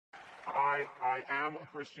I am a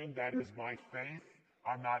Christian. That is my faith.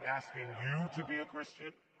 I'm not asking you to be a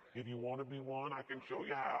Christian. If you want to be one, I can show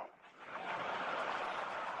you how.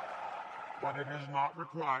 But it is not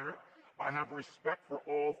required. I have respect for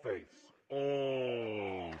all faiths.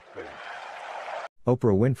 All faiths.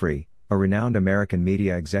 Oprah Winfrey, a renowned American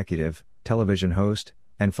media executive, television host,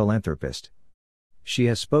 and philanthropist. She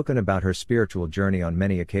has spoken about her spiritual journey on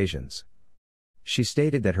many occasions. She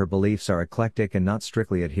stated that her beliefs are eclectic and not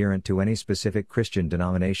strictly adherent to any specific Christian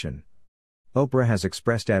denomination. Oprah has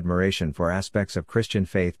expressed admiration for aspects of Christian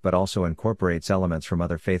faith but also incorporates elements from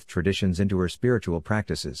other faith traditions into her spiritual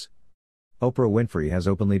practices. Oprah Winfrey has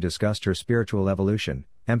openly discussed her spiritual evolution,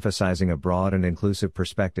 emphasizing a broad and inclusive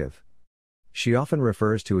perspective. She often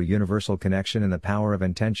refers to a universal connection and the power of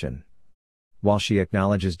intention. While she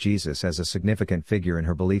acknowledges Jesus as a significant figure in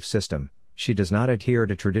her belief system, she does not adhere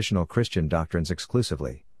to traditional Christian doctrines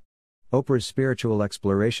exclusively. Oprah's spiritual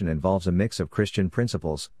exploration involves a mix of Christian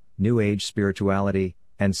principles, New Age spirituality,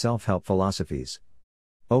 and self-help philosophies.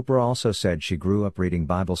 Oprah also said she grew up reading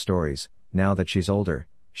Bible stories. Now that she's older,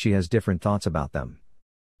 she has different thoughts about them.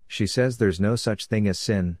 She says there's no such thing as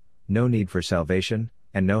sin, no need for salvation,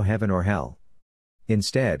 and no heaven or hell.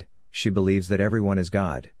 Instead, she believes that everyone is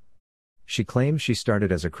God. She claims she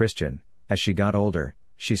started as a Christian. As she got older,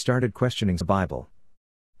 she started questioning the Bible.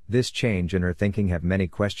 This change in her thinking have many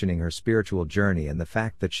questioning her spiritual journey and the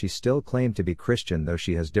fact that she still claimed to be Christian though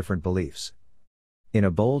she has different beliefs. In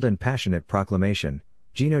a bold and passionate proclamation,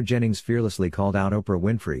 Gino Jennings fearlessly called out Oprah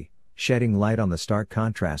Winfrey, shedding light on the stark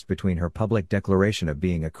contrast between her public declaration of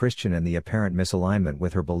being a Christian and the apparent misalignment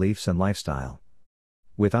with her beliefs and lifestyle.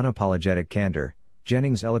 With unapologetic candor,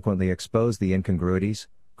 Jennings eloquently exposed the incongruities,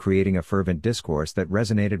 creating a fervent discourse that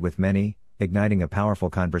resonated with many, igniting a powerful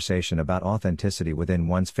conversation about authenticity within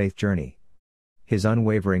one's faith journey. His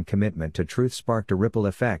unwavering commitment to truth sparked a ripple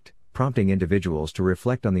effect, prompting individuals to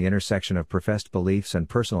reflect on the intersection of professed beliefs and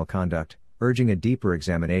personal conduct, urging a deeper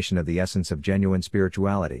examination of the essence of genuine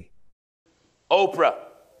spirituality. Oprah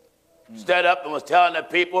stood up and was telling the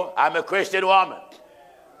people, I'm a Christian woman.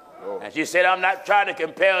 And she said, I'm not trying to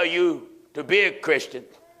compel you to be a Christian.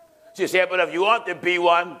 She said, but if you want to be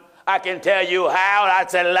one, I can tell you how.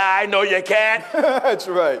 That's a lie. No, you can't. That's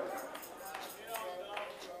right.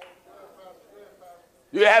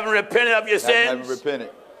 You haven't repented of your sins. Haven't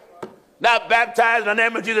repented. Not baptized in the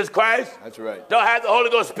name of Jesus Christ. That's right. Don't have the Holy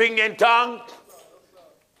Ghost speaking in tongues.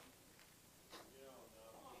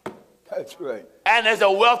 That's right. And there's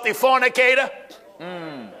a wealthy fornicator.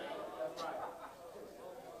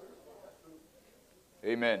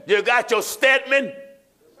 Amen. You got your Stedman.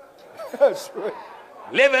 That's right.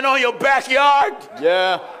 Living on your backyard.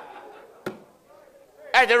 Yeah.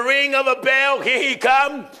 At the ring of a bell, here he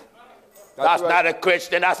comes. That's right. not a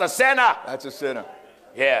Christian, that's a sinner. That's a sinner.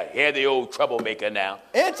 Yeah, hear the old troublemaker now.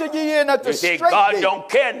 Enter ye in at the You see, straight God gate. don't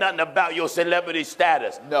care nothing about your celebrity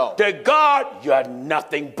status. No. To God, you're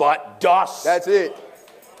nothing but dust. That's it.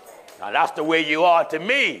 Now, that's the way you are to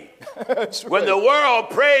me. That's When right. the world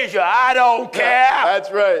praise you, I don't care.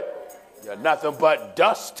 That's right. You're nothing but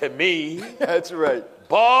dust to me. That's right.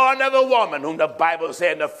 Born of a woman whom the Bible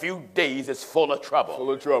said in a few days is full of trouble.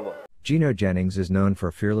 Full of trouble. Gino Jennings is known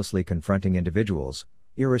for fearlessly confronting individuals,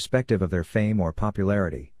 irrespective of their fame or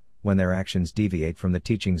popularity, when their actions deviate from the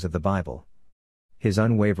teachings of the Bible. His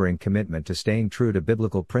unwavering commitment to staying true to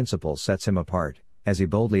biblical principles sets him apart, as he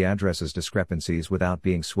boldly addresses discrepancies without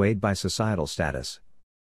being swayed by societal status.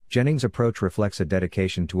 Jennings' approach reflects a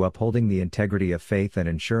dedication to upholding the integrity of faith and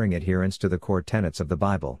ensuring adherence to the core tenets of the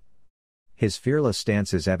Bible. His fearless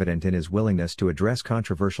stance is evident in his willingness to address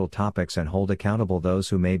controversial topics and hold accountable those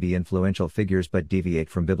who may be influential figures but deviate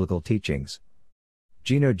from biblical teachings.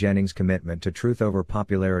 Gino Jennings' commitment to truth over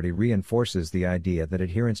popularity reinforces the idea that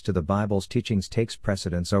adherence to the Bible's teachings takes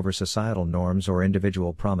precedence over societal norms or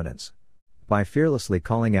individual prominence. By fearlessly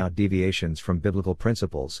calling out deviations from biblical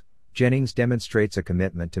principles, Jennings demonstrates a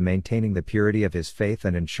commitment to maintaining the purity of his faith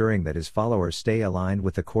and ensuring that his followers stay aligned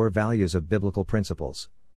with the core values of biblical principles.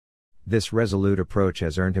 This resolute approach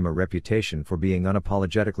has earned him a reputation for being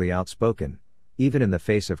unapologetically outspoken, even in the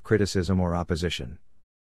face of criticism or opposition.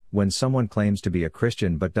 When someone claims to be a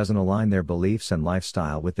Christian but doesn't align their beliefs and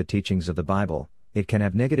lifestyle with the teachings of the Bible, it can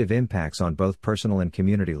have negative impacts on both personal and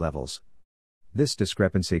community levels. This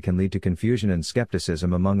discrepancy can lead to confusion and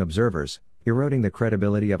skepticism among observers, eroding the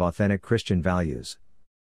credibility of authentic Christian values.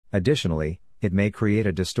 Additionally, it may create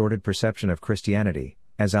a distorted perception of Christianity,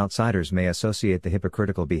 as outsiders may associate the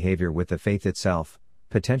hypocritical behavior with the faith itself,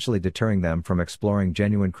 potentially deterring them from exploring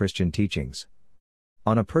genuine Christian teachings.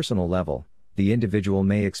 On a personal level, the individual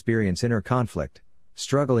may experience inner conflict,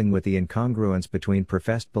 struggling with the incongruence between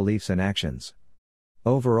professed beliefs and actions.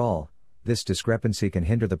 Overall, this discrepancy can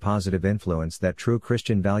hinder the positive influence that true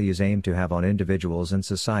Christian values aim to have on individuals and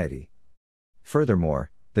society.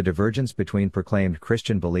 Furthermore, the divergence between proclaimed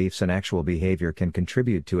Christian beliefs and actual behavior can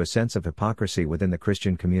contribute to a sense of hypocrisy within the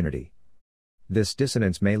Christian community. This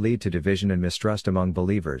dissonance may lead to division and mistrust among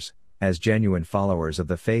believers, as genuine followers of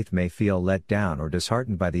the faith may feel let down or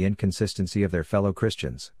disheartened by the inconsistency of their fellow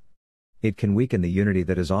Christians. It can weaken the unity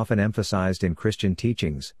that is often emphasized in Christian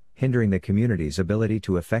teachings, hindering the community's ability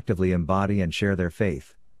to effectively embody and share their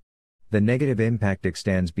faith. The negative impact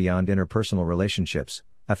extends beyond interpersonal relationships,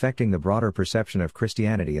 affecting the broader perception of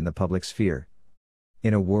Christianity in the public sphere.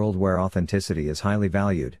 In a world where authenticity is highly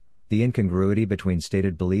valued, the incongruity between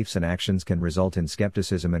stated beliefs and actions can result in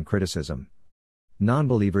skepticism and criticism.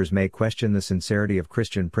 Non-believers may question the sincerity of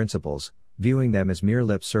Christian principles, viewing them as mere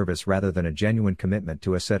lip service rather than a genuine commitment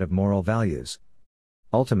to a set of moral values.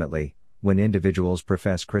 Ultimately, when individuals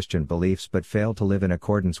profess Christian beliefs but fail to live in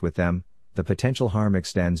accordance with them, the potential harm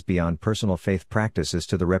extends beyond personal faith practices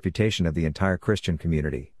to the reputation of the entire Christian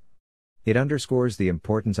community. It underscores the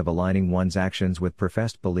importance of aligning one's actions with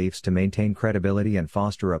professed beliefs to maintain credibility and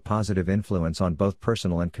foster a positive influence on both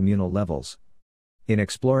personal and communal levels. In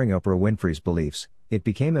exploring Oprah Winfrey's beliefs, it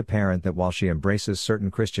became apparent that while she embraces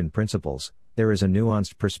certain Christian principles, there is a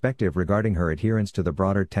nuanced perspective regarding her adherence to the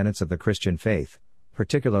broader tenets of the Christian faith,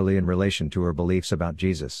 particularly in relation to her beliefs about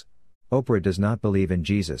Jesus. Oprah does not believe in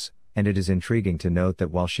Jesus, and it is intriguing to note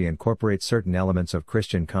that while she incorporates certain elements of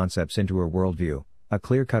Christian concepts into her worldview, a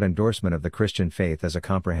clear-cut endorsement of the Christian faith as a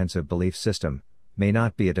comprehensive belief system may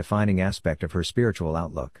not be a defining aspect of her spiritual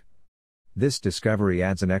outlook. This discovery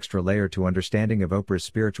adds an extra layer to understanding of Oprah's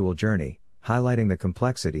spiritual journey, highlighting the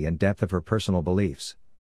complexity and depth of her personal beliefs.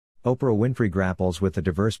 Oprah Winfrey grapples with the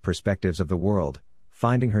diverse perspectives of the world,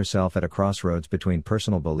 finding herself at a crossroads between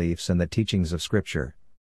personal beliefs and the teachings of Scripture.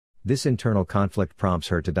 This internal conflict prompts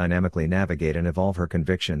her to dynamically navigate and evolve her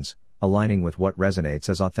convictions, aligning with what resonates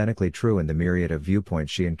as authentically true in the myriad of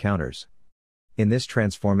viewpoints she encounters. In this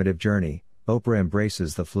transformative journey, Oprah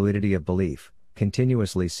embraces the fluidity of belief,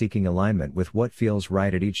 continuously seeking alignment with what feels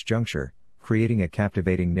right at each juncture, creating a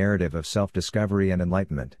captivating narrative of self-discovery and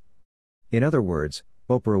enlightenment. In other words,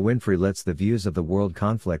 Oprah Winfrey lets the views of the world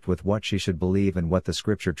conflict with what she should believe and what the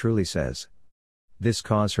Scripture truly says. This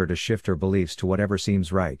causes her to shift her beliefs to whatever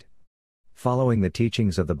seems right. Following the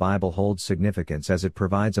teachings of the Bible holds significance as it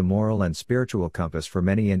provides a moral and spiritual compass for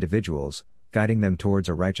many individuals, guiding them towards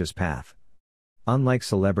a righteous path. Unlike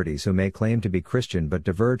celebrities who may claim to be Christian but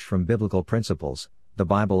diverge from biblical principles, the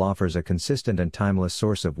Bible offers a consistent and timeless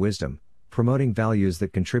source of wisdom, promoting values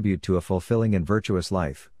that contribute to a fulfilling and virtuous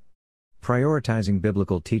life. Prioritizing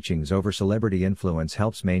biblical teachings over celebrity influence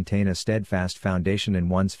helps maintain a steadfast foundation in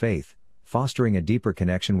one's faith, fostering a deeper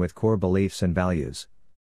connection with core beliefs and values.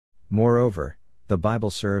 Moreover, the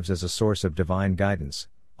Bible serves as a source of divine guidance,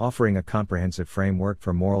 offering a comprehensive framework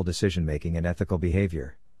for moral decision-making and ethical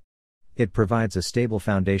behavior. It provides a stable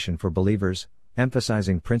foundation for believers,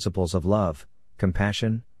 emphasizing principles of love,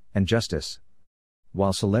 compassion, and justice.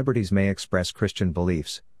 While celebrities may express Christian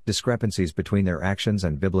beliefs, discrepancies between their actions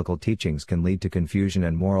and biblical teachings can lead to confusion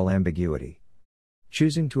and moral ambiguity.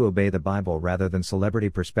 Choosing to obey the Bible rather than celebrity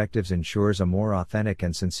perspectives ensures a more authentic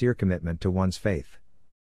and sincere commitment to one's faith.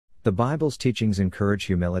 The Bible's teachings encourage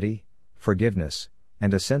humility, forgiveness,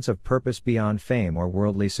 and a sense of purpose beyond fame or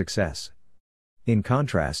worldly success. In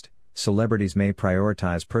contrast, celebrities may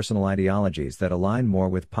prioritize personal ideologies that align more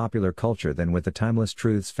with popular culture than with the timeless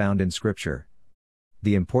truths found in Scripture.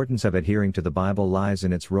 The importance of adhering to the Bible lies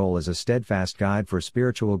in its role as a steadfast guide for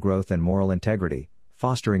spiritual growth and moral integrity,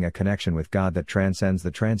 fostering a connection with God that transcends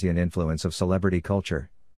the transient influence of celebrity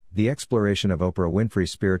culture. The exploration of Oprah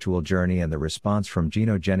Winfrey's spiritual journey and the response from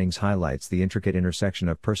Gino Jennings highlights the intricate intersection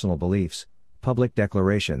of personal beliefs, public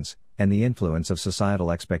declarations, and the influence of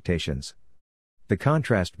societal expectations. The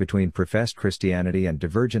contrast between professed Christianity and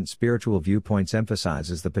divergent spiritual viewpoints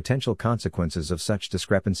emphasizes the potential consequences of such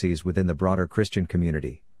discrepancies within the broader Christian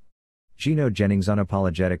community. Gino Jennings'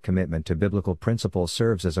 unapologetic commitment to biblical principles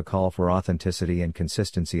serves as a call for authenticity and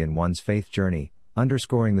consistency in one's faith journey,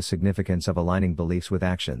 underscoring the significance of aligning beliefs with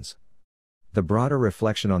actions. The broader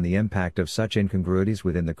reflection on the impact of such incongruities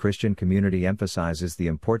within the Christian community emphasizes the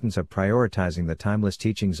importance of prioritizing the timeless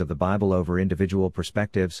teachings of the Bible over individual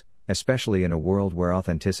perspectives, especially in a world where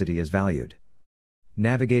authenticity is valued.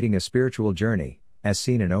 Navigating a spiritual journey, as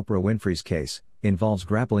seen in Oprah Winfrey's case, involves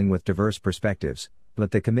grappling with diverse perspectives,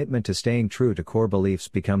 but the commitment to staying true to core beliefs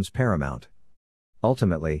becomes paramount.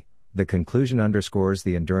 Ultimately, The conclusion underscores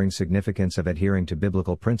the enduring significance of adhering to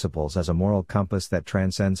biblical principles as a moral compass that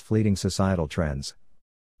transcends fleeting societal trends.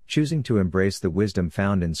 Choosing to embrace the wisdom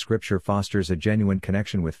found in Scripture fosters a genuine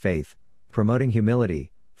connection with faith, promoting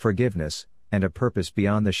humility, forgiveness, and a purpose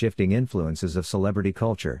beyond the shifting influences of celebrity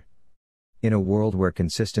culture. In a world where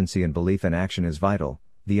consistency in belief and action is vital,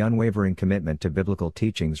 the unwavering commitment to biblical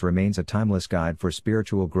teachings remains a timeless guide for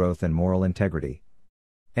spiritual growth and moral integrity.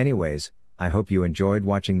 Anyways, I hope you enjoyed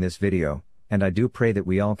watching this video, and I do pray that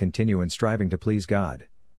we all continue in striving to please God.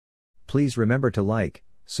 Please remember to like,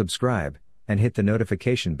 subscribe, and hit the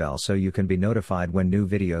notification bell so you can be notified when new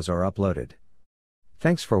videos are uploaded.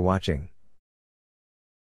 Thanks for watching.